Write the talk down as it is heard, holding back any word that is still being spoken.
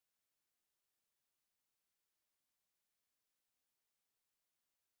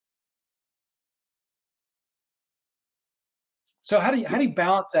So how do you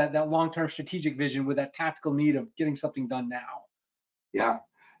balance that long-term strategic vision with that tactical need of getting something done now? Yeah,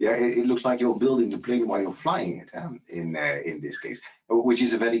 yeah. It looks like you're building the plane while you're flying it. In this case, which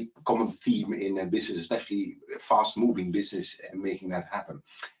is a very common theme in business, especially fast-moving business, and making that happen.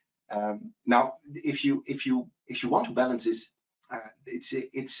 Now, if you want to balance this,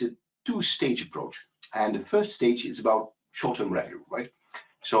 it's a two-stage approach, and the first stage is about short-term revenue, right?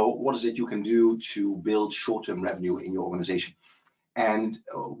 So, what is it you can do to build short-term revenue in your organization? And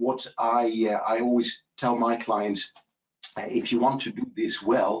what I always tell my clients, if you want to do this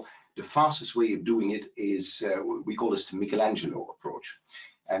well, the fastest way of doing it is we call this the Michelangelo approach.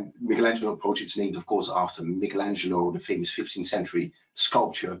 And Michelangelo approach, it's named, of course, after Michelangelo, the famous 15th century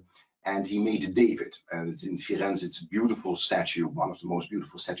sculptor, and he made David. And it's in Firenze. It's a beautiful statue, one of the most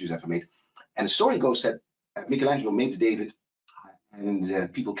beautiful statues ever made. And the story goes that Michelangelo made David,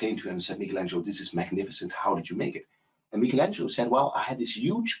 and people came to him and said, Michelangelo, this is magnificent. How did you make it? And Michelangelo said, well, I had this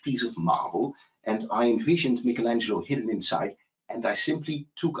huge piece of marble, and I envisioned Michelangelo hidden inside, and I simply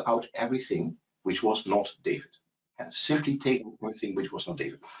took out everything which was not David. And simply take one thing which was not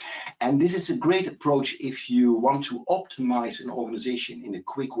David. And this is a great approach if you want to optimize an organization in a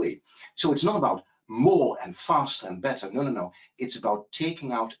quick way. So it's not about more and faster and better. No, no, no. It's about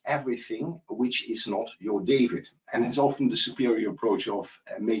taking out everything which is not your David. And it's often the superior approach of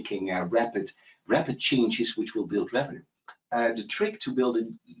making rapid changes which will build revenue. The trick to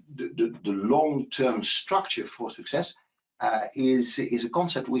building the long-term structure for success is a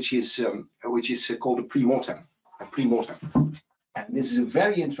concept which is called a pre-mortem. And this is a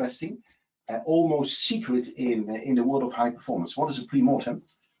very interesting, almost secret in the world of high performance. What is a pre-mortem?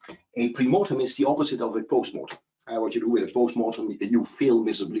 A pre-mortem is the opposite of a post-mortem. What you do with a post-mortem, you fail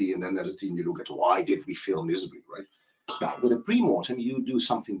miserably, and then as a team you look at why did we fail miserably, right? Now, with a pre-mortem, you do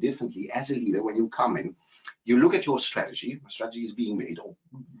something differently. As a leader, when you come in, you look at your strategy. A strategy is being made, or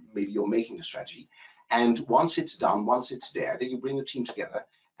maybe you're making the strategy. And once it's done, once it's there, then you bring your team together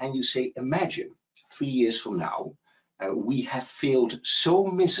and you say, imagine 3 years from now, we have failed so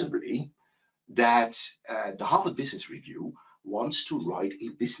miserably that the Harvard Business Review wants to write a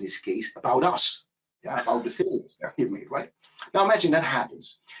business case about us, yeah, about the failures that we've made, right? Now imagine that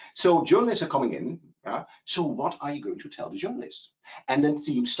happens. So journalists are coming in. So what are you going to tell the journalists? And then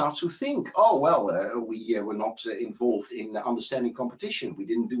teams start to think, oh, well, we were not involved in understanding competition. We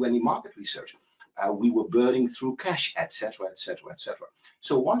didn't do any market research. We were burning through cash, etc., etc., etc.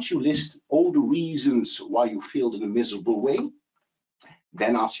 So once you list all the reasons why you failed in a miserable way,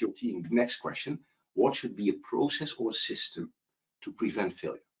 then ask your team the next question: what should be a process or a system to prevent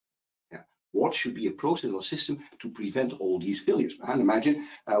failure? Yeah. What should be a process or system to prevent all these failures? And imagine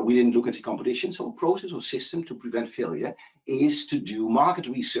we didn't look at the competition, so a process or system to prevent failure is to do market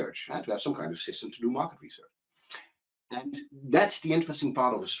research, to have some kind of system to do market research. And that's the interesting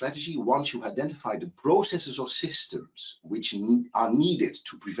part of a strategy. Once you identify the processes or systems which are needed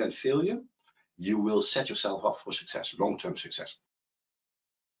to prevent failure, you will set yourself up for success, long-term success.